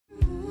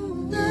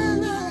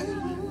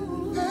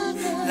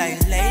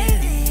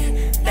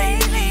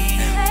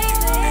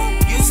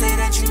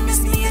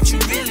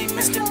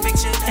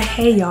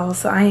Hey y'all,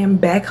 so I am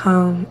back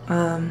home.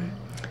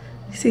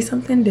 You see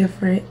something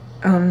different.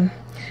 I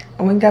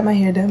went and got my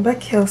hair done by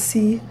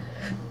Kelsey.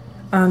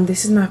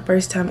 This is my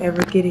first time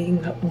ever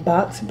getting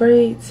box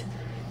braids,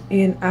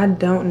 and I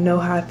don't know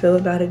how I feel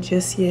about it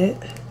just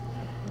yet.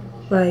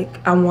 Like,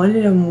 I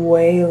wanted them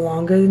way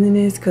longer than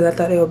this because I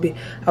thought it would be,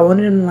 I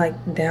wanted them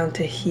like down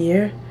to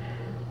here,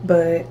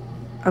 but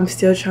I'm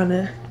still trying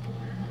to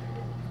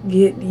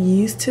get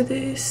used to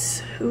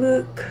this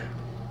look.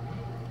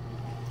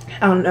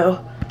 I don't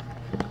know.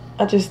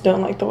 I just don't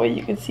like the way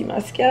you can see my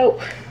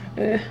scalp.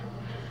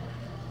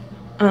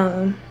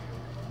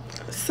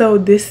 So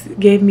this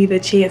gave me the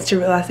chance to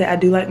realize that I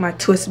do like my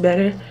twists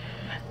better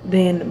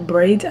than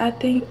braids, I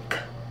think.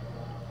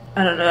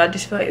 I don't know, I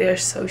just feel like they're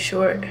so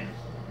short.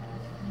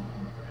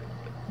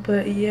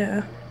 But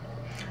yeah.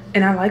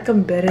 And I like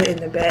them better in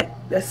the back.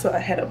 That's why I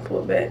had them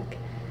pulled back.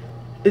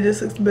 It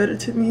just looks better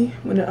to me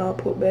when they're all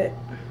pulled back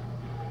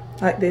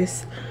like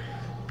this.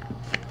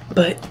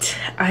 But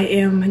I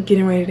am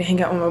getting ready to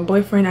hang out with my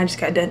boyfriend. I just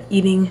got done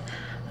eating.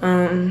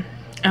 I'm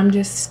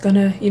just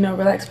gonna, you know,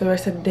 relax for the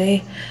rest of the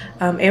day.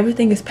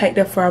 Everything is packed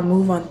up for our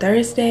move on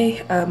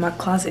Thursday. My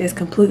closet is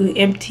completely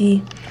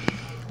empty.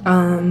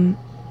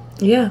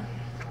 Yeah,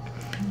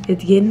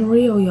 it's getting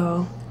real,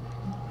 y'all.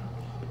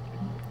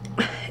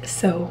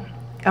 So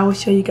I will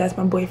show you guys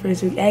my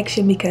boyfriend's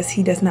reaction because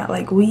he does not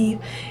like weave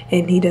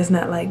and he does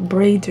not like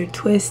braids or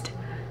twist.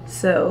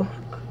 So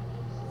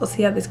we'll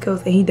see how this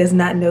goes, and he does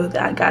not know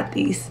that I got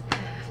these,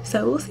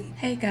 so we'll see.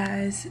 Hey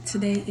guys,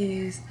 today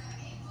is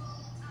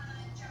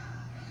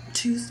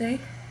Tuesday.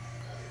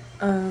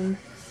 Don't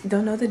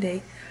know the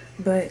date,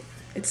 but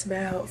it's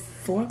about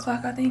 4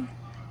 o'clock, I think,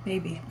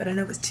 maybe, but I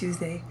know it's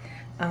Tuesday.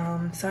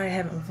 Sorry I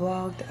haven't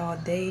vlogged all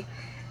day.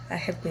 I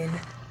have been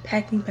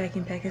packing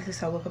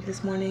since I woke up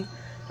this morning.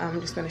 I'm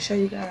just gonna show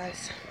you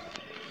guys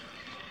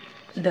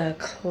the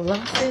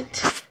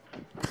closet.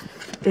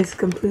 It's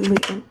completely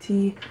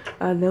empty.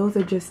 Those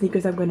are just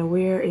sneakers I'm gonna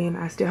wear, and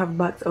I still have a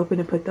box open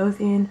to put those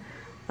in.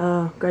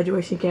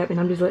 Graduation cap, and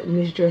I'm just letting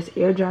this dress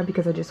air dry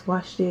because I just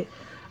washed it.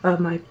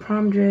 My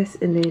prom dress,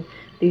 and then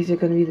these are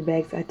gonna be the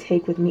bags I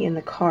take with me in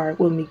the car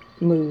when we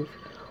move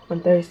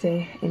on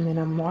Thursday. And then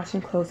I'm washing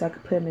clothes so I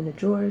can put them in the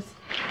drawers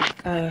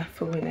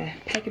for when the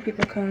packing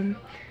people come.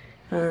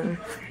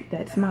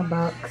 That's my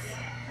box.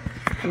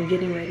 I'm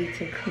getting ready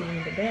to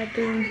clean the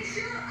bathroom,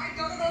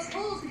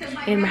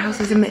 and my house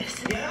is a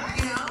mess.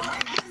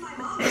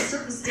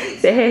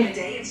 Say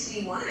hey.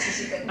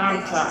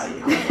 I'm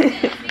tired.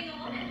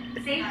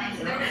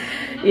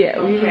 Yeah,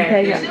 we've been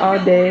packing all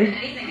day.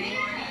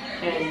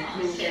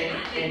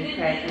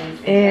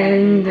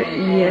 And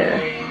yeah.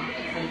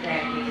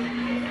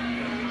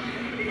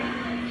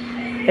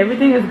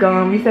 Everything is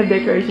gone. We set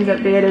decorations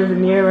up there. There's a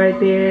mirror right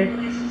there.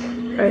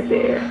 Right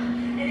there.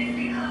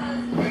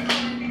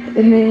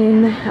 And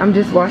then I'm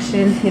just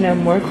washing, you know,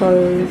 more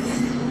clothes.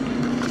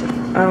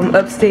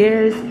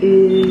 Upstairs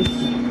is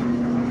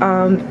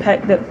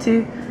packed up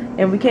too,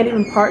 and we can't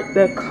even park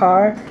the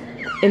car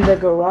in the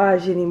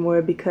garage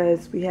anymore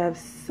because we have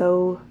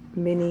so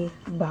many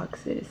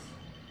boxes.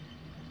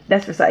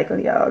 That's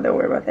recycling, y'all, don't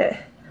worry about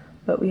that.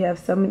 But we have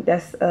some,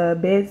 that's a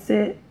bed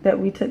set that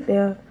we took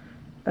down,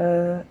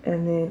 and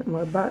then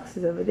more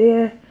boxes over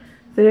there.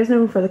 So there's no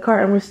room for the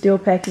car, and we're still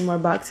packing more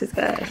boxes,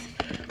 guys.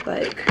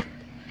 Like,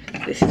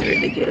 this is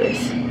ridiculous.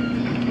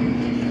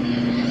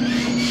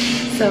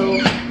 So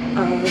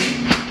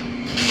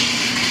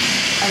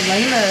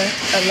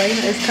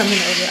Elena is coming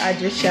over. I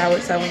just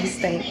showered, so I won't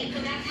stink.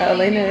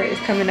 Elena is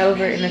coming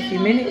over in a few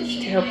minutes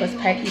to help us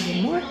pack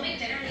even more.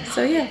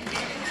 So yeah.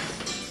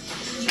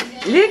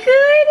 Look who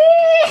it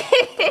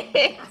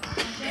is!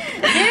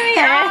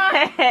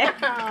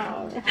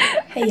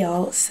 Hey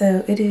y'all,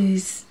 so it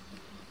is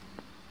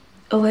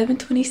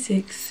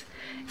 11:26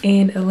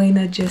 and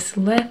Elena just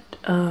left.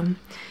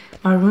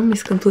 My room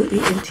is completely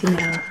empty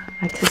now.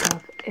 I took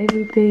off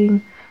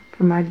everything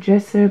from my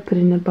dresser, put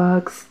it in a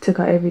box, took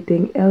out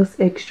everything else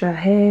extra I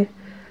had.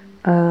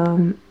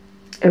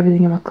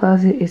 Everything in my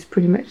closet is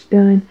pretty much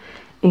done,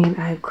 and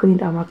I have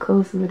cleaned all my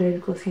clothes. My dirty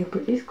clothes hamper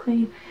is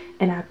clean,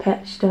 and I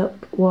patched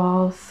up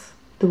walls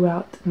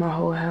throughout my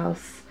whole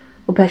house.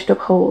 Well, patched up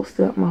holes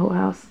throughout my whole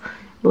house,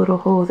 little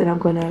holes, and I'm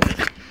gonna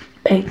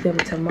paint them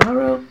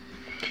tomorrow.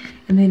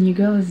 And then your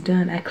girl is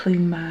done. I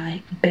cleaned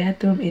my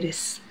bathroom. It is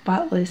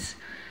spotless.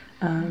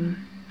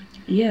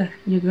 Yeah,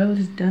 your girl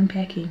is done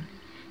packing.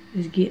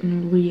 It's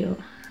getting real.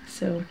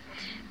 So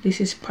this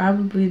is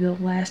probably the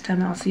last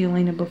time I'll see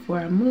Elena before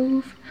I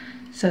move.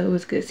 So it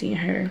was good seeing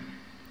her.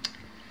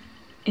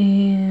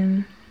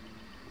 And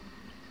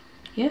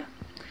yeah,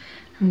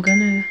 I'm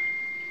gonna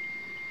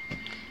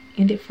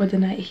end it for the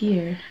night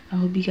here. I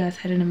hope you guys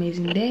had an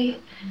amazing day.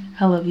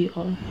 I love you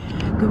all.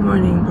 Good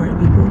morning, party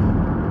people.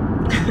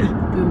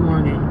 Good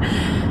morning.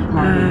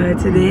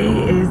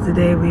 Today is the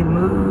day we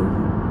move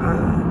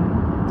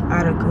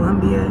out of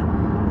Columbia.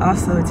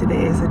 Also,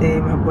 today is the day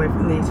my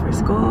boyfriend leaves for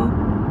school.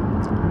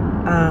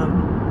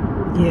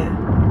 Yeah,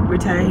 we're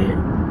tired.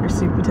 We're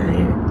super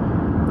tired.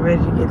 We're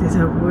ready to get this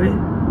over with.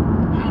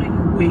 How do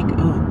you wake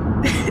up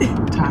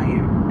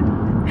tired?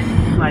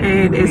 Like,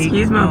 and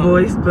excuse my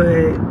voice,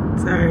 but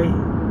sorry,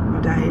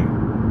 I'm tired.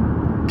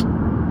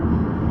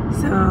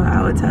 So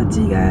I will talk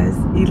to you guys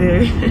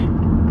either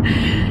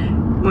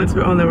once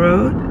we're on the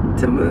road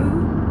to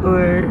move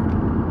or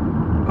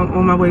I'm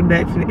on my way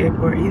back from the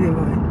airport, either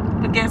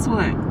one. But guess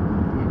what?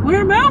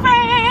 We're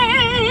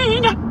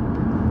moving!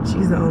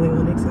 She's the only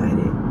one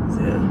excited,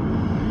 so.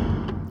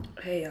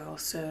 Hey y'all,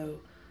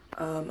 so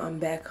I'm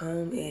back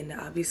home, and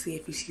obviously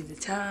if you see the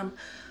time,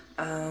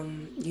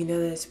 you know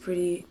that it's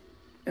pretty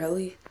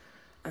early.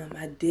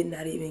 I did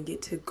not even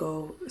get to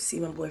go see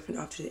my boyfriend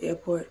off to the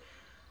airport,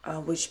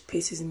 which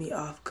pisses me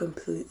off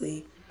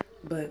completely,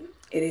 but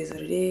it is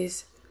what it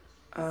is.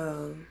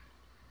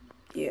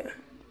 Yeah,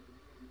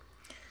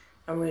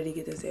 I'm ready to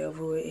get this day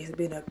over with. It's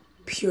been a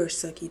pure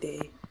sucky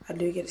day. I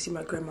did get to see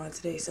my grandma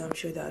today, so I'm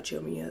sure that'll cheer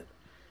me up,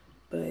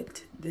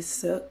 but this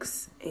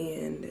sucks,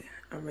 and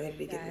I'm ready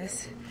to get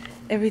this.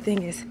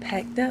 Everything is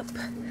packed up,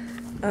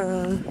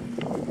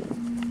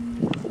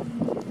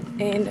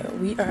 and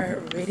we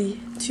are ready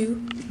to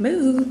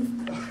move.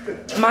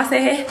 Ma,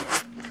 say hey.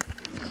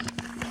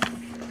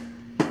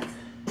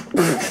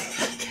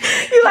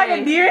 You like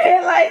a deer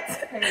headlights?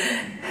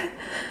 Hey.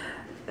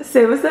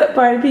 Say what's up,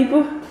 party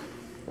people.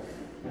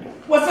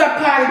 What's up,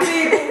 party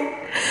people?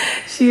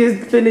 She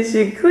is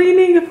finishing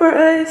cleaning for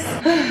us.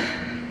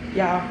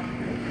 Y'all,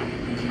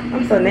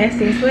 I'm so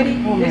nasty and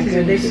sweaty. Oh, this is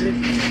ridiculous.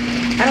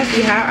 I don't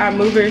see how our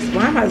movers,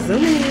 why am I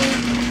zooming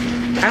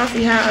in? I don't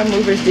see how our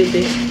movers did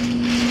this.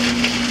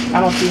 I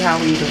don't see how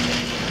either.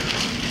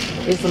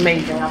 It's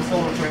amazing. I'm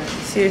so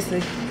impressed.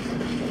 Seriously.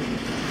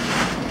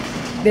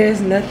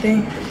 There's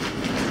nothing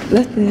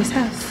left in this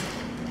house.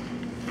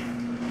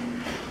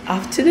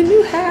 Off to the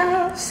new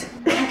house.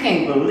 I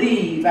can't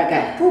believe I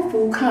got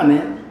foo-foo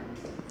coming.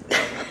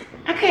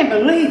 I can't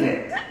believe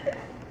it.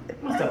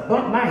 Must have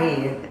bumped my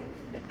head.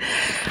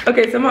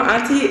 Okay, so my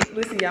auntie,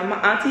 listen y'all, my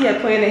auntie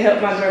had planned to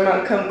help my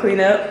grandma come clean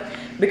up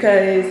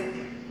because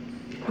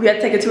we had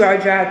to take a 2-hour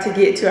drive to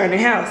get to our new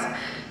house.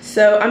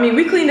 So, I mean,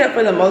 we cleaned up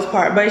for the most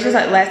part, but it's just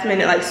like last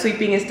minute, like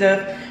sweeping and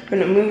stuff from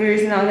the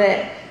movers and all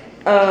that.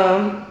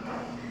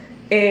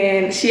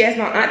 And she asked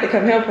my aunt to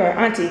come help her,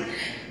 auntie.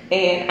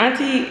 And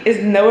auntie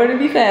is nowhere to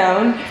be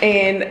found,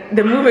 and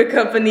the moving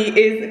company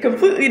is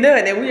completely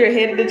done, and we are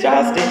headed to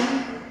Charleston.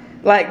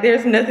 Like,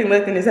 there's nothing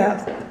left in this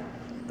house.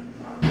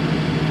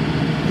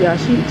 Yeah,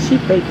 she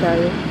fake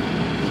tired.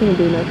 She didn't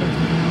do nothing.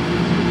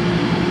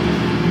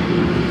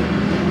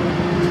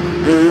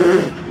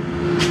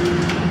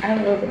 I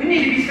don't know. We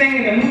need to be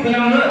singing and moving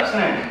on up,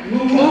 son.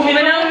 Moving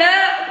on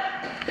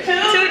up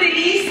to the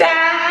east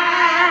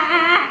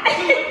side. To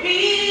a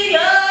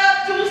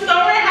beat-up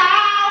 2-story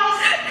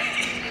house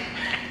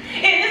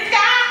in the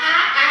sky.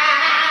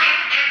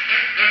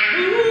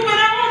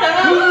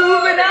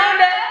 Moving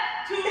on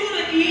up to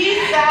the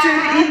east side. To the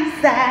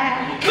east side.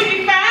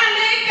 We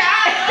finally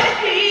got a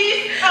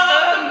piece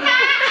of the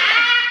pie.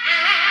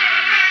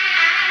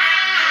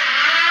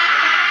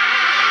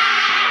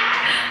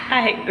 I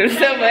hate them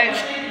so much.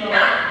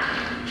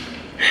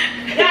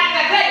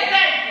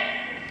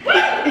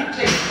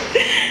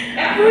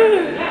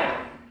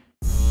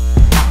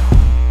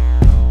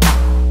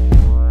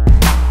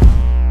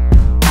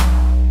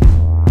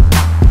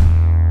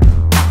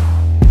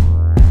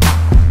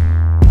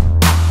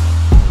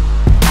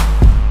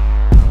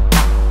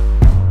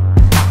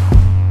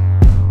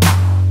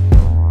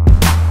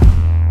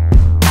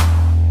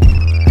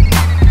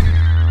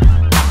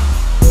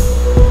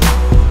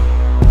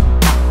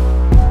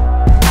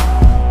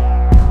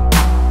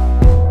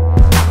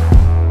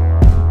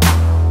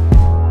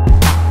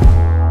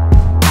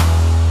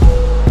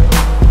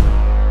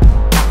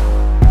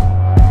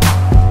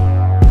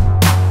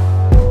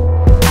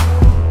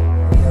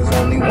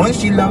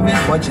 She love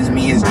as much as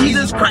me as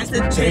Jesus Christ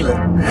and Taylor.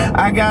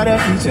 I got a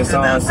feature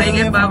song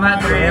singing for my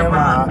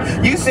grandma.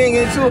 You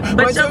singing too,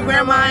 but your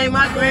grandma ain't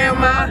my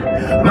grandma.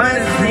 Mine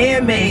is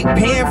handmade,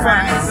 pan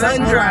fried,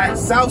 sun dried,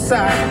 south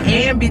side.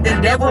 Hand beat the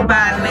devil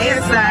by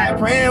landslide.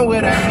 Praying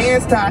with her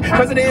hands tied.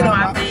 President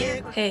on my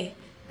head. Hey,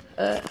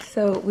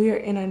 so we are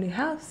in our new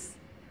house.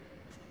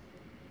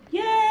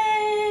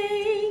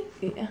 Yay!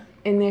 Yeah,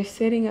 and they're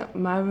setting up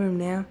my room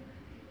now.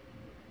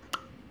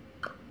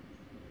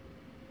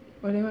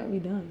 Or they might be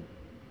done.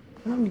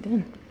 They might be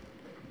done.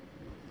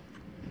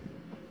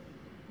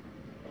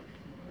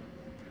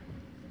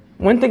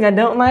 One thing I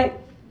don't like,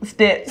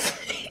 steps.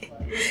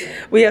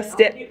 We have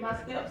steps.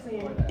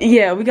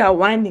 Yeah, we got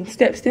winding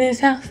steps in this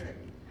house.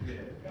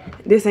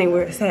 This ain't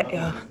where it's at,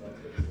 y'all.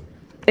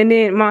 And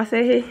then Ma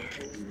say hey.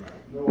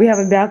 We have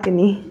a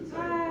balcony.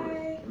 Hi.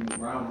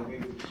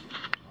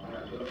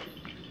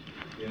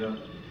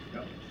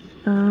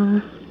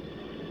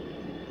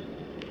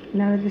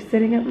 Now they're just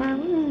setting up my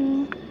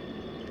room.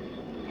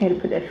 Had to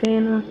put that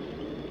fan on.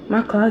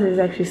 My closet is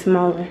actually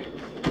smaller.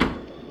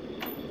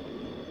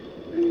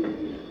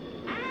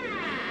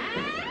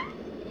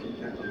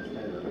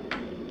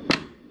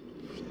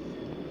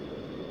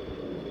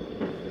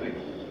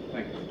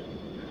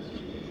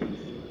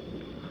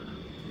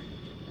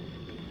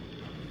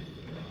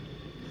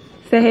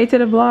 Say hey to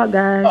the vlog,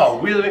 guys. Oh,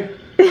 really?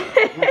 That's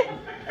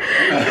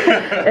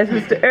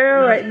Mr.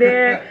 Earl right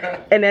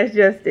there, and that's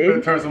Justin.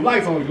 Better turn some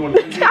lights on if you want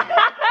to.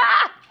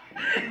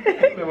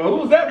 Well,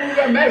 who's that? Who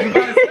got magic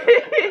by himself?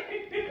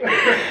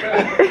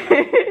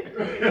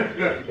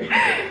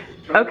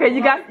 Okay,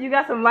 you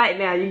got some light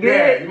now. You good?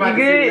 Yeah, you might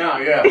good? see now,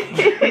 yeah.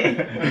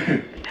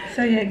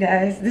 So yeah,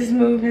 guys, this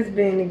move has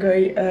been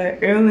great.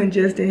 Earl and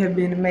Justin have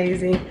been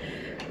amazing.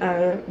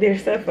 They're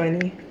so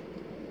funny.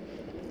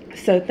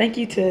 So thank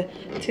you to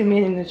 2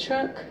 men in the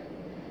truck.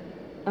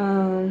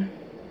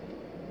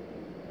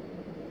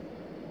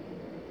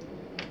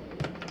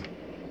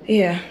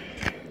 Yeah.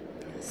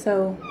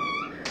 So,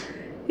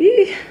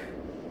 I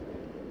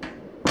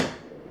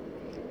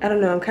don't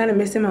know. I'm kind of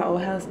missing my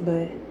old house,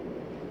 but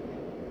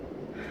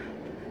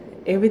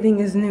everything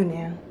is new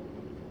now.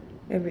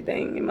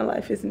 Everything in my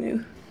life is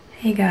new.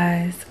 Hey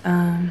guys,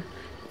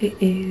 it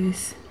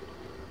is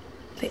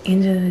the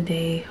end of the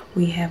day.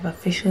 We have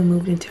officially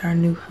moved into our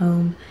new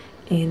home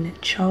in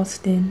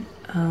Charleston.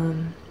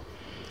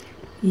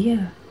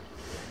 Yeah,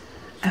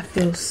 I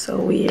feel so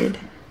weird.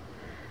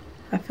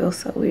 I feel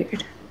so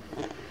weird.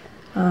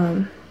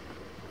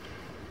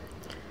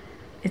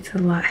 It's a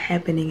lot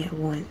happening at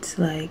once.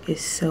 Like,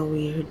 it's so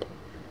weird.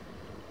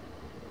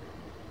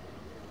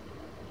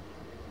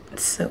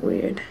 It's so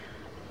weird.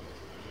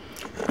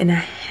 And I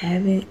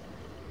haven't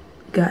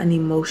gotten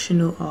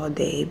emotional all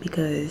day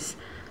because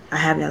I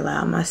haven't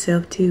allowed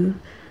myself to.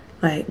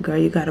 Like, girl,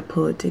 you gotta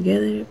pull it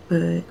together.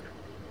 But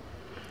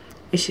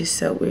it's just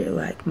so weird.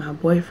 Like, my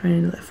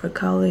boyfriend left for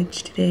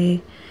college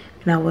today,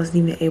 and I wasn't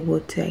even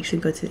able to actually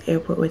go to the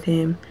airport with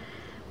him,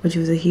 which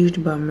was a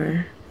huge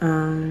bummer.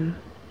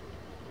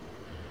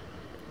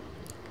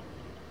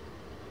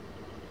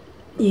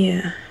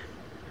 Yeah.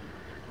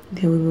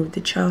 Then we moved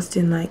to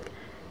Charleston. Like,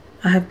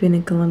 I have been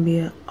in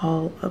Columbia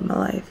all of my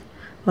life.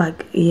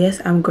 Like, yes,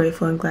 I'm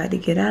grateful and glad to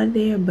get out of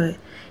there, but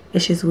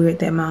it's just weird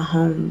that my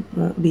home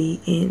won't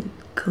be in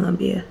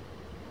Columbia.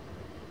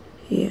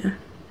 Yeah.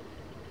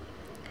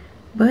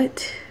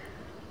 But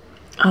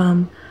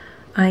I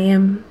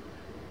am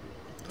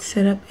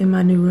set up in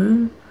my new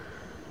room.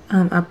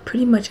 I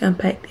pretty much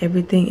unpacked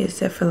everything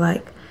except for,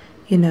 like,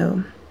 you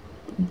know,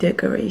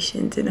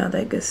 decorations and all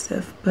that good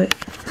stuff. But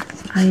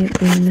I am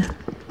in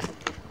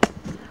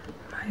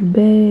my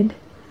bed,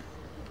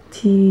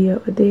 TV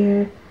over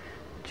there,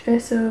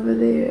 dresser over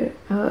there.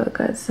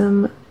 Got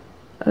some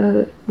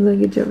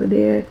luggage over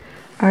there.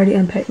 I already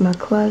unpacked my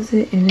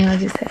closet, and now I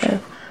just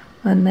have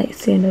my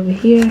nightstand over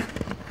here.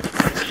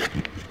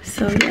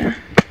 So yeah.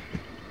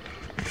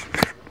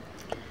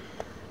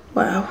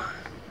 Wow.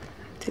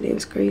 Today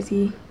was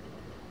crazy.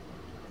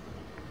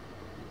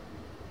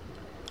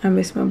 I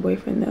miss my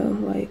boyfriend though,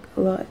 like, a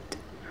lot.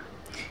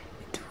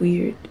 It's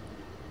weird.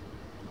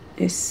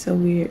 It's so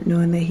weird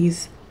knowing that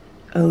he's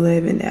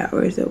 11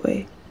 hours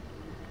away.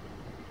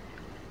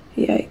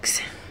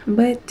 Yikes.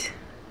 But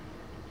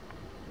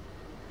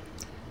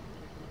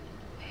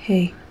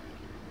hey,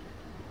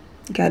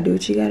 you gotta do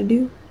what you gotta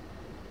do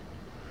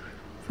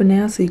for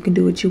now so you can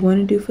do what you want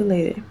to do for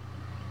later.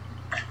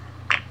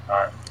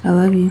 Alright. I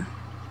love you.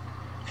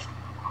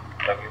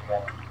 Love you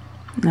more.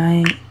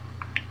 Night.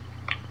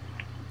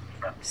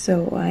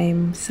 So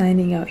I'm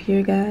signing out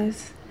here,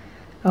 guys.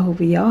 I hope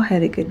y'all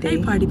had a good day.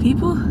 Hey, party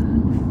people.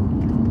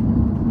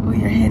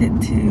 We are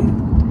headed to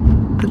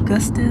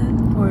Augusta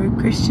for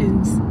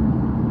Christian's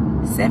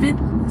seventh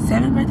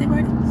birthday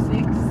party?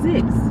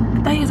 Six. I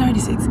thought he was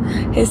already 6.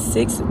 His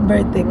 6th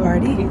birthday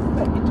party.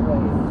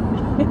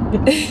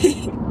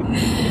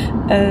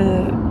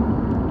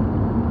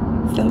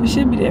 So we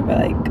should be there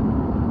by like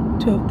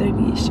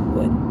 12:30ish.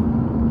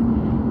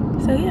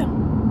 So yeah.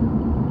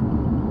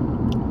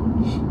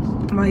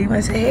 Mom, you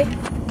wanna say hey?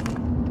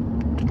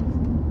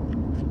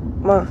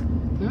 Mom,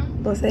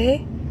 wanna say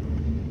hey?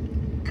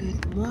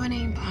 Good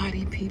morning,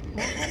 party people.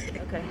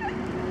 Okay.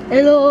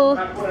 Hello. I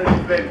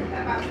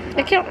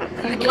can't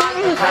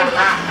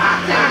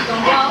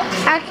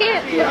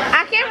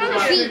really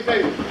see.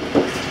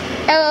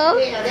 Hello.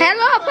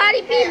 Hello,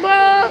 party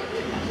people.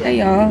 Hey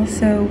y'all,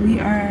 so we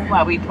are.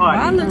 Why we party?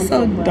 Why it looks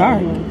so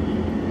dark?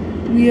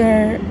 We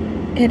are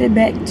headed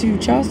back to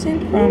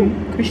Charleston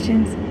from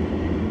Christian's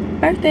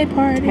birthday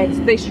party. Had to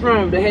stay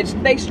strong. They had to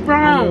stay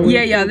strong.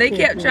 Yeah, y'all. They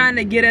kept trying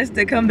to get us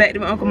to come back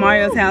to Uncle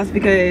Mario's house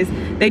because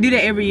they do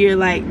that every year.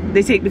 Like,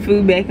 they take the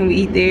food back and we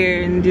eat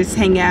there and just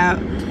hang out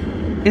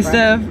and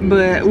stuff.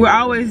 But we're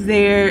always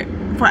there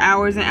for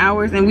hours and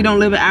hours, and we don't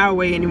live an hour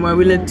away anymore.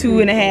 We live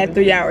 2.5,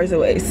 3 hours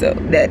away, so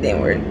that didn't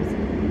work.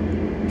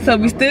 So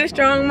we still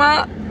strong,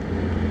 Mom?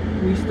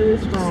 We still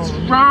strong.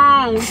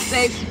 Strong. We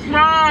stay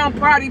strong,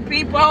 party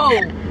people.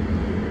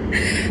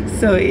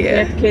 So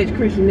yeah. Have to catch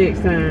Christian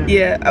next time.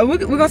 Yeah, we're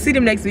gonna see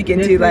them next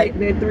weekend too. Like,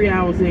 that 3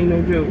 hours ain't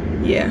no joke.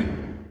 Yeah.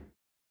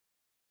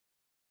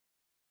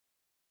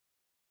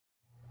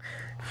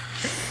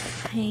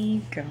 Hey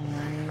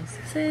guys,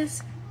 this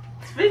is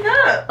Speak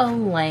up.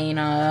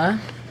 Elena,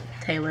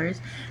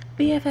 Taylor's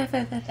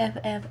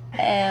BFFFFFL.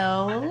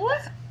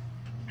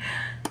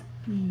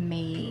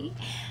 Me.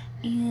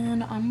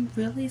 And I'm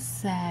really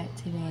sad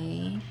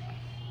today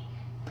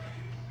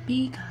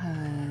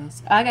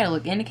because I gotta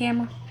look in the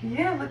camera.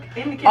 Yeah, look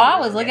in the camera. Oh, I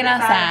was looking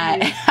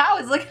outside. I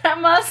was looking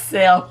at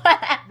myself.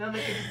 Don't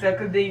look at yourself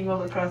because then you're going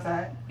to look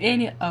cross-eyed.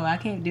 Oh, I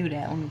can't do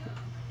that.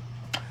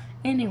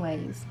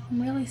 Anyways,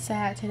 I'm really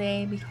sad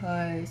today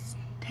because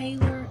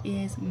Taylor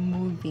is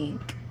moving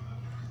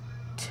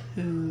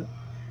to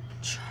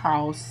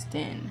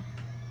Charleston.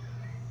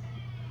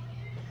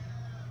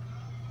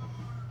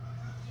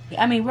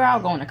 I mean, we're all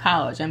going to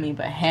college. I mean,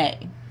 but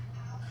hey,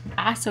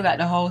 I still got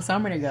the whole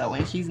summer to go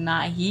and she's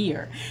not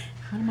here.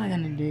 What am I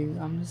gonna do?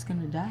 I'm just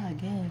gonna die, I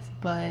guess.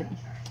 But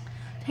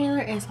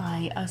Taylor is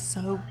like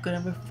so good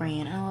of a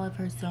friend. I love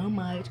her so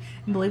much.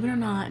 And believe it or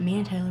not, me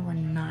and Taylor were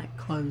not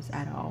close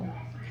at all.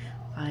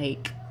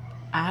 Like,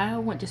 I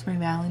went to Spring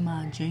Valley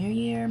my junior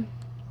year,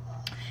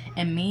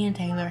 and me and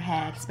Taylor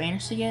had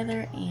Spanish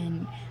together,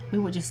 and we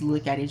would just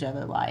look at each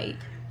other like,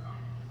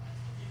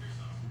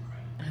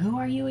 who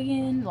are you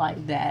again?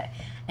 Like that.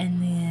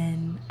 And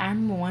then I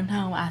remember one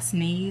time I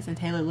sneezed and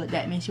Taylor looked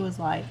at me and she was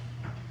like,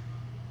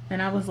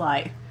 and I was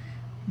like,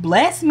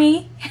 bless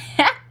me.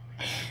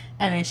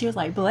 And then she was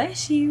like,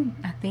 bless you.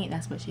 I think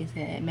that's what she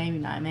said. Maybe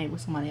not, maybe it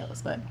was somebody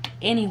else. But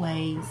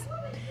anyways,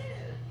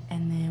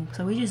 and then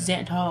so we just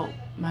didn't talk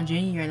my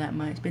junior year that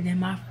much. But then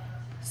my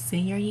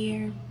senior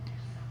year,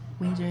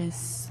 we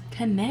just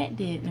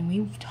connected and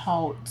we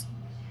talked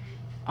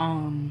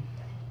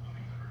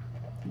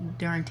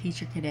during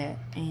teacher cadet,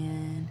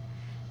 and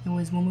it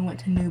was when we went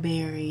to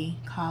Newberry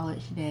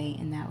College Day,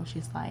 and that was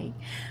just like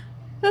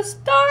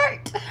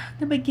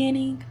the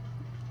beginning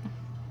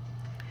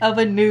of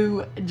a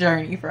new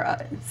journey for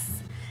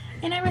us.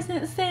 And ever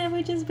since then,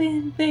 we've just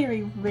been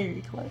very,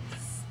 very close,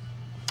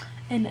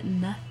 and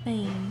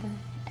nothing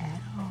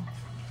at all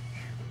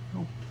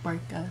will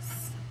break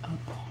us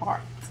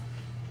apart.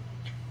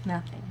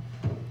 Nothing.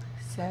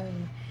 So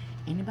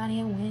anybody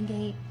in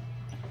Wingate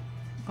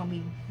gonna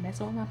be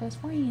messing with my best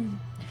friend,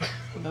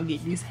 we're gonna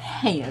get these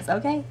hands,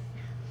 okay?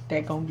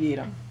 They're gonna get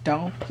them.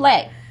 Don't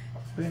play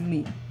with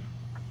me,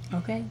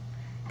 okay?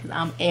 Because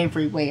I'm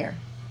everywhere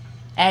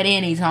at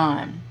any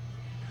time.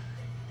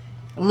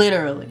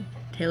 Literally.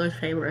 Taylor's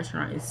favorite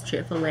restaurant is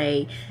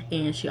Chick-fil-A,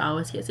 and she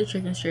always gets the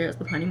chicken strips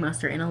with honey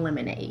mustard and a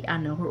lemonade. I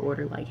know her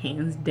order like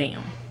hands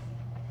down.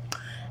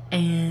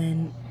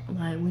 And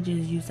like we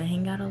just used to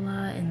hang out a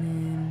lot, and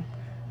then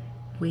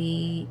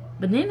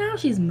but then now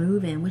she's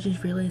moving, which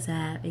is really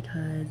sad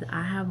because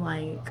I have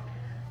like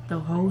the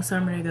whole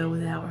summer to go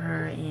without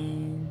her,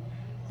 and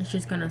it's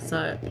just gonna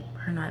suck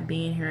her not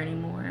being here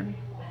anymore. And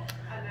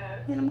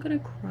I'm gonna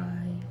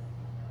cry.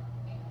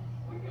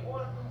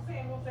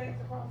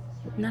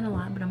 Not a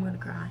lot, but I'm gonna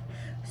cry.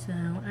 So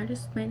I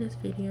just made this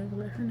video to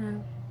let her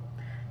know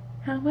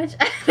how much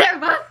they're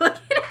both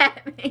looking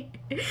at me,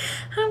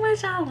 how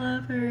much I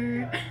love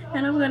her,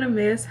 and I'm gonna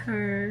miss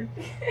her.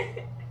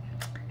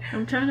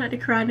 I'm trying not to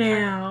cry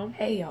now.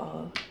 Hey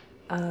y'all,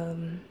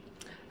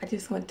 I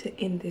just want to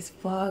end this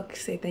vlog,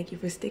 say thank you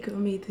for sticking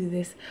with me through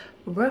this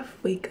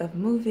rough week of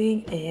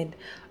moving and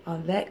all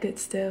that good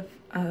stuff.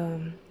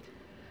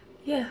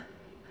 Yeah,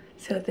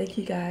 so thank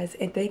you guys,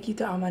 and thank you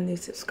to all my new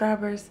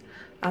subscribers,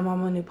 all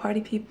my new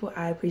party people.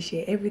 I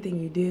appreciate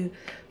everything you do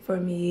for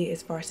me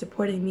as far as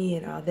supporting me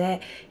and all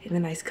that, and the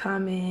nice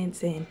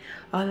comments and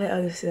all that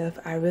other stuff.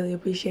 I really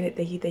appreciate it.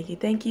 Thank you, thank you,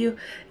 thank you.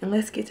 And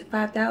let's get to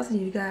 5,000,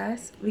 you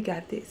guys. We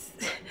got this.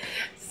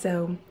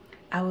 So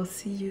I will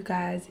see you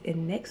guys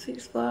in next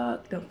week's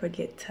vlog. Don't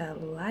forget to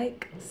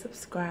like,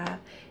 subscribe,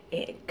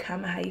 and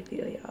comment how you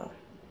feel, y'all.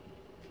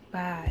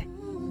 Bye.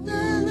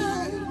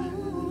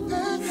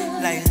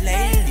 Like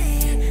lately